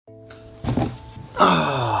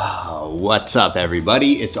Oh, what's up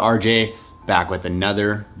everybody? It's RJ back with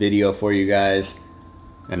another video for you guys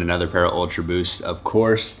and another pair of Ultra Boosts, of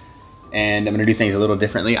course. And I'm gonna do things a little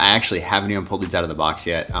differently. I actually haven't even pulled these out of the box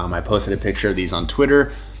yet. I posted a picture of these on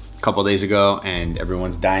Twitter a couple days ago and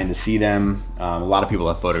everyone's dying to see them. A lot of people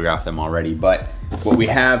have photographed them already, but what we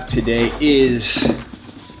have today is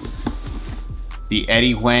the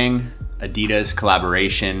Huang Adidas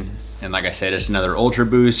collaboration. And like I said, it's another Ultra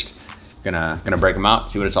Boost. Gonna break them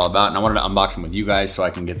out, see what it's all about. And I wanted to unbox them with you guys so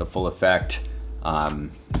I can get the full effect.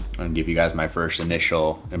 I'm gonna give you guys my first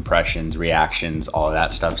initial impressions, reactions, all of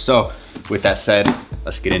that stuff. So with that said,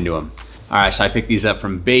 let's get into them. All right, so I picked these up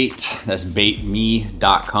from Bait. That's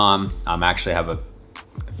baitme.com. I actually have a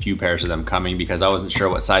few pairs of them coming because I wasn't sure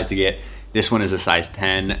what size to get. This one is a size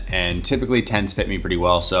 10 and typically 10s fit me pretty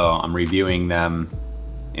well. So I'm reviewing them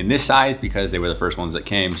in this size because they were the first ones that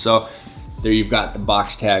came. So there you've got the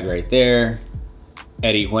box tag right there.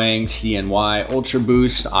 Huang Cny Ultra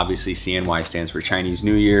Boost. Obviously CNY stands for Chinese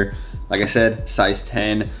New Year. Like I said, size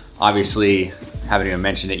 10. Obviously, haven't even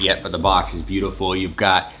mentioned it yet, but the box is beautiful. You've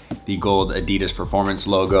got the gold Adidas Performance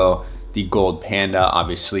logo, the gold panda,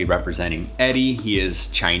 obviously representing Eddie. He is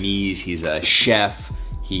Chinese, he's a chef.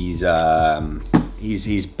 He's been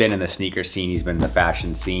in the sneaker scene, he's been in the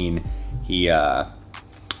fashion scene. He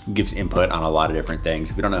gives input on a lot of different things.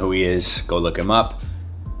 If you don't know who he is, go look him up.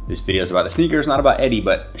 This video is about the sneakers, not about Eddie,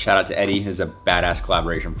 but shout out to Eddie. It's a badass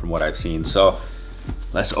collaboration from what I've seen. So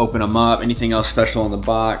let's open them up. Anything else special in the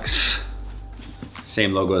box?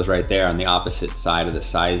 Same logo is right there on the opposite side of the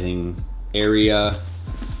sizing area.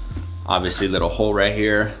 Obviously little hole right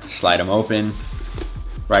here, slide them open.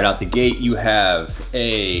 Right out the gate, you have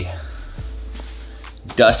a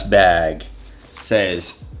dust bag.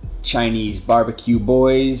 Says Chinese barbecue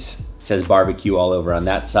boys. It says barbecue all over on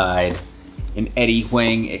that side. An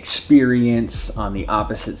Huang experience on the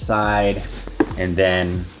opposite side. And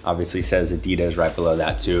then obviously says Adidas right below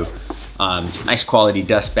that too. Nice quality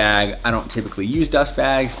dust bag. I don't typically use dust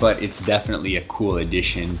bags, but it's definitely a cool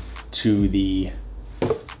addition to the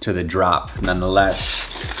drop nonetheless.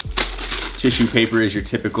 Tissue paper is your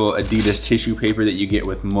typical Adidas tissue paper that you get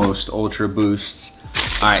with most Ultra Boosts.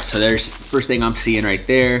 All right, so there's first thing I'm seeing right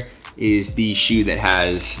there is the shoe that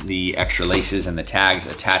has the extra laces and the tags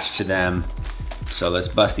attached to them. So let's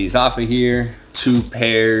bust these off of here. Two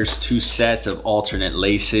sets of alternate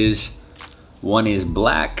laces. One is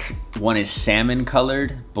black, one is salmon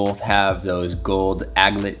colored. Both have those gold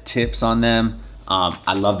aglet tips on them.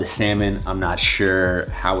 I love the salmon. I'm not sure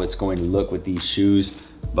how it's going to look with these shoes,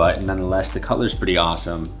 but nonetheless, the color's pretty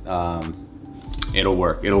awesome. It'll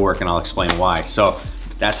work and I'll explain why. So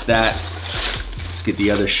that's that. Let's get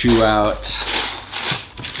the other shoe out.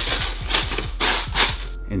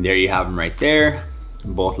 And there you have them right there.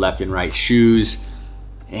 Both left and right shoes.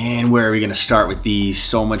 And where are we gonna start with these?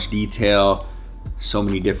 So much detail, so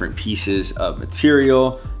many different pieces of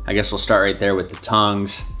material. I guess we'll start right there with the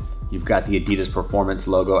tongues. You've got the Adidas Performance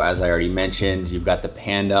logo, as I already mentioned. You've got the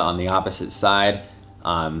panda on the opposite side.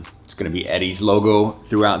 It's gonna be Eddie's logo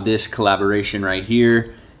throughout this collaboration right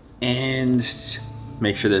here. And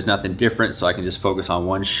make sure there's nothing different so I can just focus on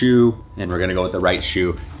one shoe, and we're gonna go with the right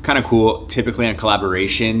shoe. Kind of cool. Typically on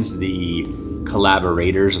collaborations, the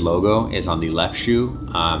collaborator's logo is on the left shoe.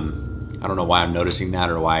 I don't know why I'm noticing that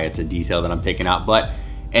or why it's a detail that I'm picking out, but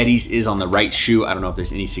Eddie's is on the right shoe. I don't know if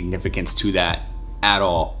there's any significance to that at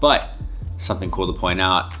all, but something cool to point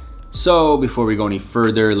out. So before we go any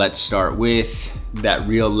further, let's start with that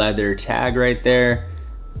real leather tag right there.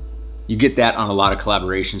 You get that on a lot of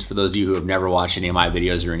collaborations. For those of you who have never watched any of my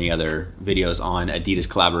videos or any other videos on Adidas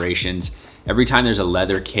collaborations, every time there's a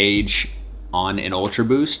leather cage on an Ultra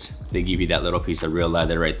Boost, they give you that little piece of real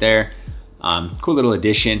leather right there. Cool little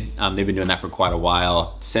addition. They've been doing that for quite a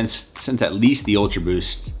while, since at least the Ultra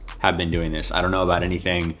Boost have been doing this. I don't know about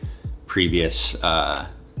anything previous in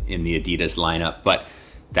the Adidas lineup, but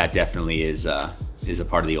that definitely is a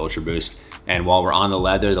part of the Ultra Boost. And while we're on the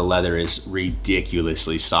leather is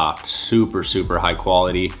ridiculously soft, super high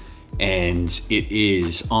quality. And it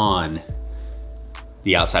is on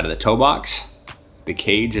the outside of the toe box, the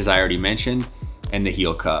cage, as I already mentioned, and the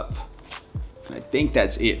heel cup. And I think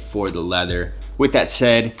that's it for the leather. With that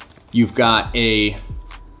said, you've got a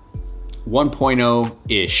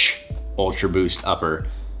 1.0-ish Ultra Boost upper,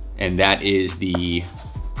 and that is the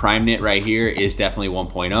prime knit right here is definitely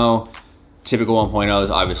 1.0. Typical 1.0s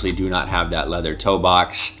obviously do not have that leather toe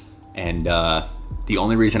box. And the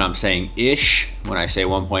only reason I'm saying ish when I say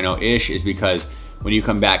 1.0-ish is because when you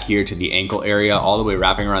come back here to the ankle area, all the way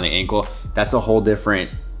wrapping around the ankle, that's a whole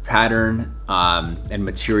different pattern. and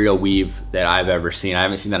material weave that I've ever seen. I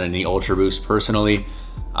haven't seen that in any Ultraboost personally.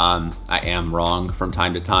 I am wrong from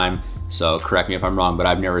time to time, so correct me if I'm wrong, but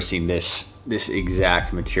I've never seen this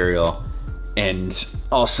exact material. And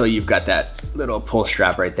also you've got that little pull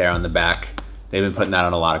strap right there on the back. They've been putting that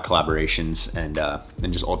on a lot of collaborations and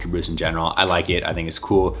just Ultraboost in general. I like it, I think it's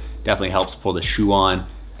cool. Definitely helps pull the shoe on,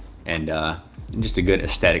 and just a good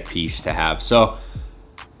aesthetic piece to have. So,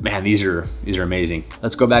 man, these are amazing.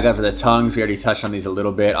 Let's go back up to the tongues. We already touched on these a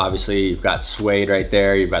little bit. Obviously, you've got suede right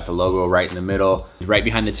there. You've got the logo right in the middle. Right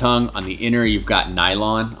behind the tongue, on the inner, you've got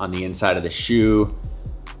nylon on the inside of the shoe.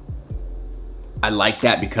 I like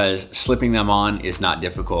that because slipping them on is not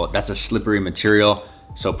difficult. That's a slippery material,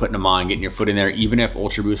 so putting them on, getting your foot in there, even if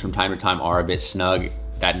Ultraboost from time to time are a bit snug,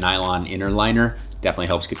 that nylon inner liner definitely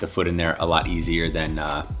helps get the foot in there a lot easier than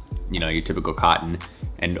you know, your typical cotton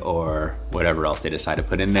and or whatever else they decide to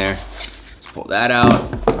put in there. Let's pull that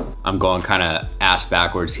out. I'm going kind of ass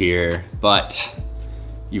backwards here, but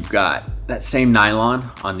you've got that same nylon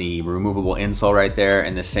on the removable insole right there,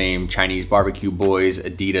 and the same Chinese Barbecue Boys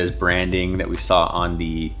Adidas branding that we saw on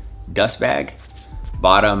the dust bag.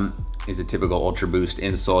 Bottom is a typical Ultraboost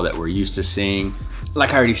insole that we're used to seeing.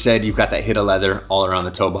 Like I already said, you've got that hit of leather all around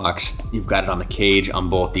the toe box. You've got it on the cage on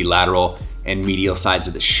both the lateral and medial sides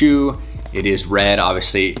of the shoe. It is red,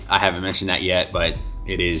 obviously. I haven't mentioned that yet, but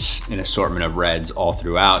it is an assortment of reds all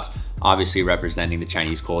throughout, obviously representing the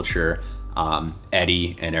Chinese culture,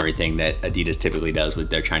 Eddie, and everything that Adidas typically does with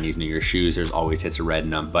their Chinese New Year shoes. There's always hits of red in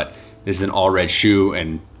them, but this is an all red shoe,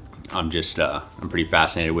 and I'm pretty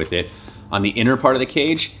fascinated with it. On the inner part of the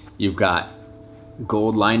cage, you've got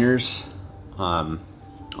gold liners on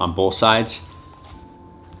both sides.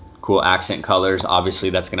 Cool accent colors. Obviously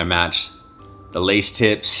that's gonna match the lace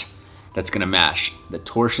tips. That's gonna match the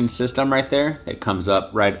torsion system right there that comes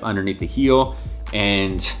up right underneath the heel,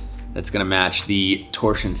 and that's gonna match the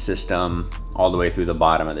torsion system all the way through the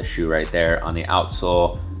bottom of the shoe right there on the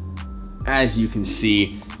outsole. As you can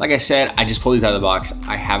see, like I said, I just pulled these out of the box.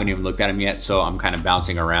 I haven't even looked at them yet, so I'm kind of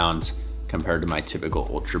bouncing around compared to my typical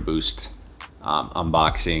Ultraboost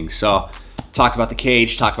unboxing. So talked about the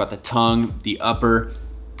cage, talked about the tongue, the upper.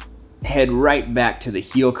 Head right back to the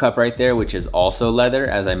heel cup right there, which is also leather,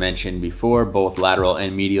 as I mentioned before, both lateral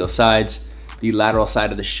and medial sides. The lateral side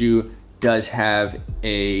of the shoe does have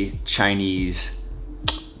a Chinese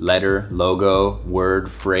letter, logo, word,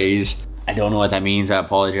 phrase. I don't know what that means, I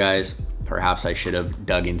apologize. Perhaps I should have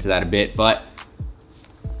dug into that a bit, but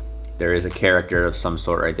there is a character of some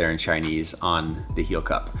sort right there in Chinese on the heel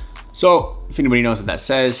cup. So if anybody knows what that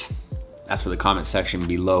says, that's what the comment section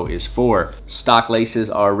below is for. Stock laces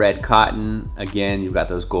are red cotton. Again, you've got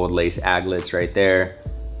those gold lace aglets right there.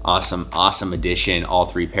 Awesome, awesome addition. All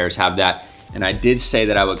three pairs have that. And I did say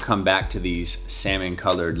that I would come back to these salmon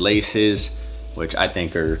colored laces, which I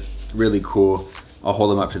think are really cool. I'll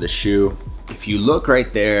hold them up to the shoe. If you look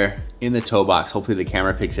right there in the toe box, hopefully the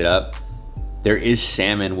camera picks it up, there is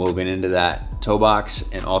salmon woven into that toe box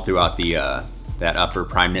and all throughout the that upper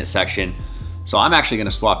prime knit section. So I'm actually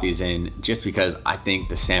gonna swap these in just because I think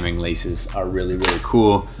the salmon laces are really, really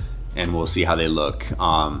cool, and we'll see how they look.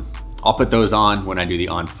 I'll put those on when I do the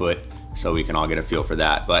on foot so we can all get a feel for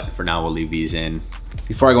that. But for now, we'll leave these in.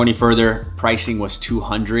 Before I go any further, pricing was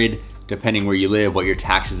 $200, depending where you live, what your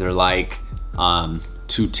taxes are like. $210,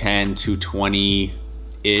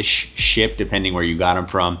 $220-ish ship, depending where you got them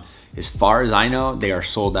from. As far as I know, they are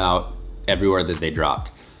sold out everywhere that they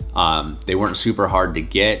dropped. They weren't super hard to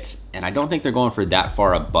get, and I don't think they're going for that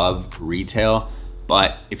far above retail,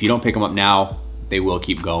 but if you don't pick them up now, they will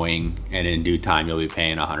keep going, and in due time, you'll be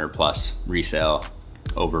paying 100 plus resale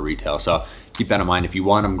over retail. So keep that in mind. If you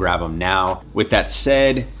want them, grab them now. With that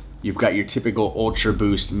said, you've got your typical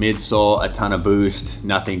Ultraboost midsole, a ton of boost,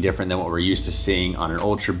 nothing different than what we're used to seeing on an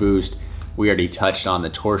Ultraboost. We already touched on the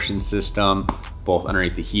torsion system, both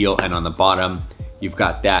underneath the heel and on the bottom. You've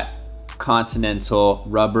got that Continental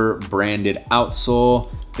rubber branded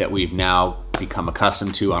outsole that we've now become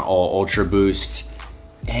accustomed to on all Ultraboosts.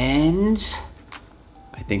 And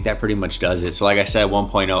I think that pretty much does it. So like I said,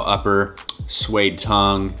 1.0 upper, suede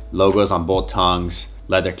tongue, logos on both tongues,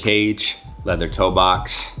 leather cage, leather toe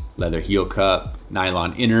box, leather heel cup,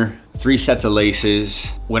 nylon inner, 3 sets of laces.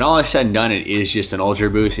 When all is said and done, it is just an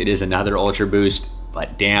Ultraboost. It is another Ultraboost,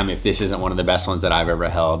 but damn if this isn't one of the best ones that I've ever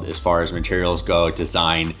held as far as materials go,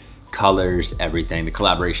 design, colors, everything. The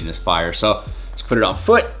collaboration is fire. So let's put it on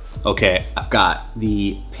foot. Okay, I've got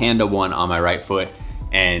the Panda one on my right foot,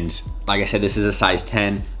 and like I said, this is a size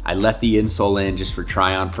 10. I left the insole in just for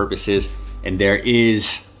try-on purposes, and there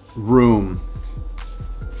is room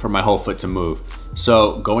for my whole foot to move.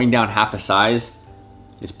 So going down half a size,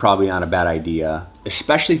 is probably not a bad idea,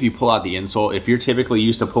 especially if you pull out the insole. If you're typically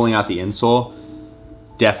used to pulling out the insole,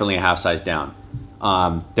 definitely a half size down.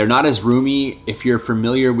 They're not as roomy. If you're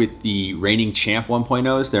familiar with the Reigning Champ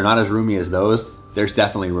 1.0s, they're not as roomy as those. There's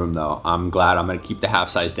definitely room though. I'm glad. I'm gonna keep the half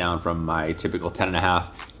size down from my typical 10.5,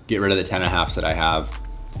 get rid of the 10.5s that I have,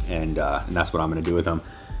 and that's what I'm gonna do with them.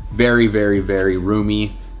 Very, very, very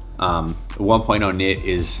roomy. 1.0 knit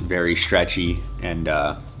is very stretchy, and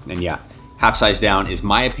yeah, half size down is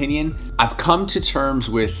my opinion. I've come to terms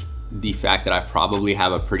with the fact that I probably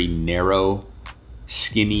have a pretty narrow,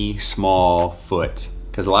 skinny, small foot,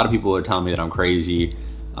 because a lot of people are telling me that I'm crazy,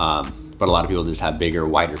 but a lot of people just have bigger,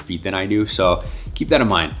 wider feet than I do. So keep that in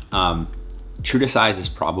mind. True to size is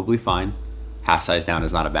probably fine. Half size down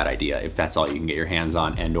is not a bad idea if that's all you can get your hands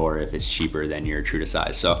on, and or if it's cheaper than your true to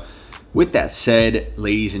size. So with that said,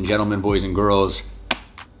 ladies and gentlemen, boys and girls,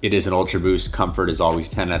 it is an Ultraboost. Comfort is always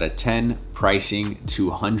 10 out of 10. Pricing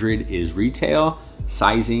 $200 is retail.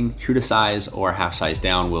 Sizing, true to size or half size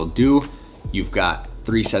down will do. You've got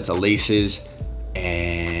 3 sets of laces.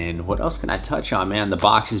 And what else can I touch on, man? The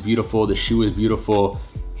box is beautiful, the shoe is beautiful.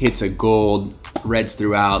 Hits of gold, reds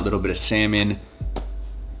throughout, a little bit of salmon.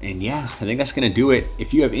 And yeah, I think that's gonna do it.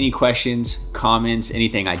 If you have any questions, comments,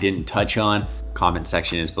 anything I didn't touch on, comment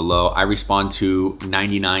section is below. I respond to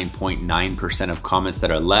 99.9% of comments that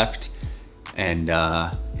are left. And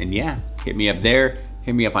yeah, hit me up there,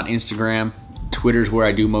 hit me up on Instagram. Twitter's where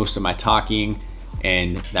I do most of my talking.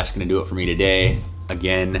 And that's gonna do it for me today.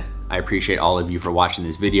 Again, I appreciate all of you for watching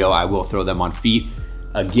this video. I will throw them on feet.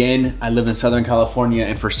 Again, I live in Southern California,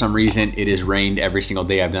 and for some reason it has rained every single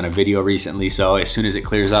day I've done a video recently. So as soon as it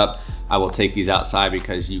clears up, I will take these outside,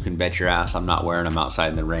 because you can bet your ass I'm not wearing them outside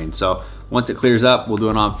in the rain. So once it clears up, we'll do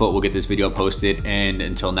it on foot. We'll get this video posted, and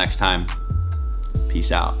until next time,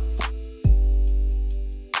 peace out.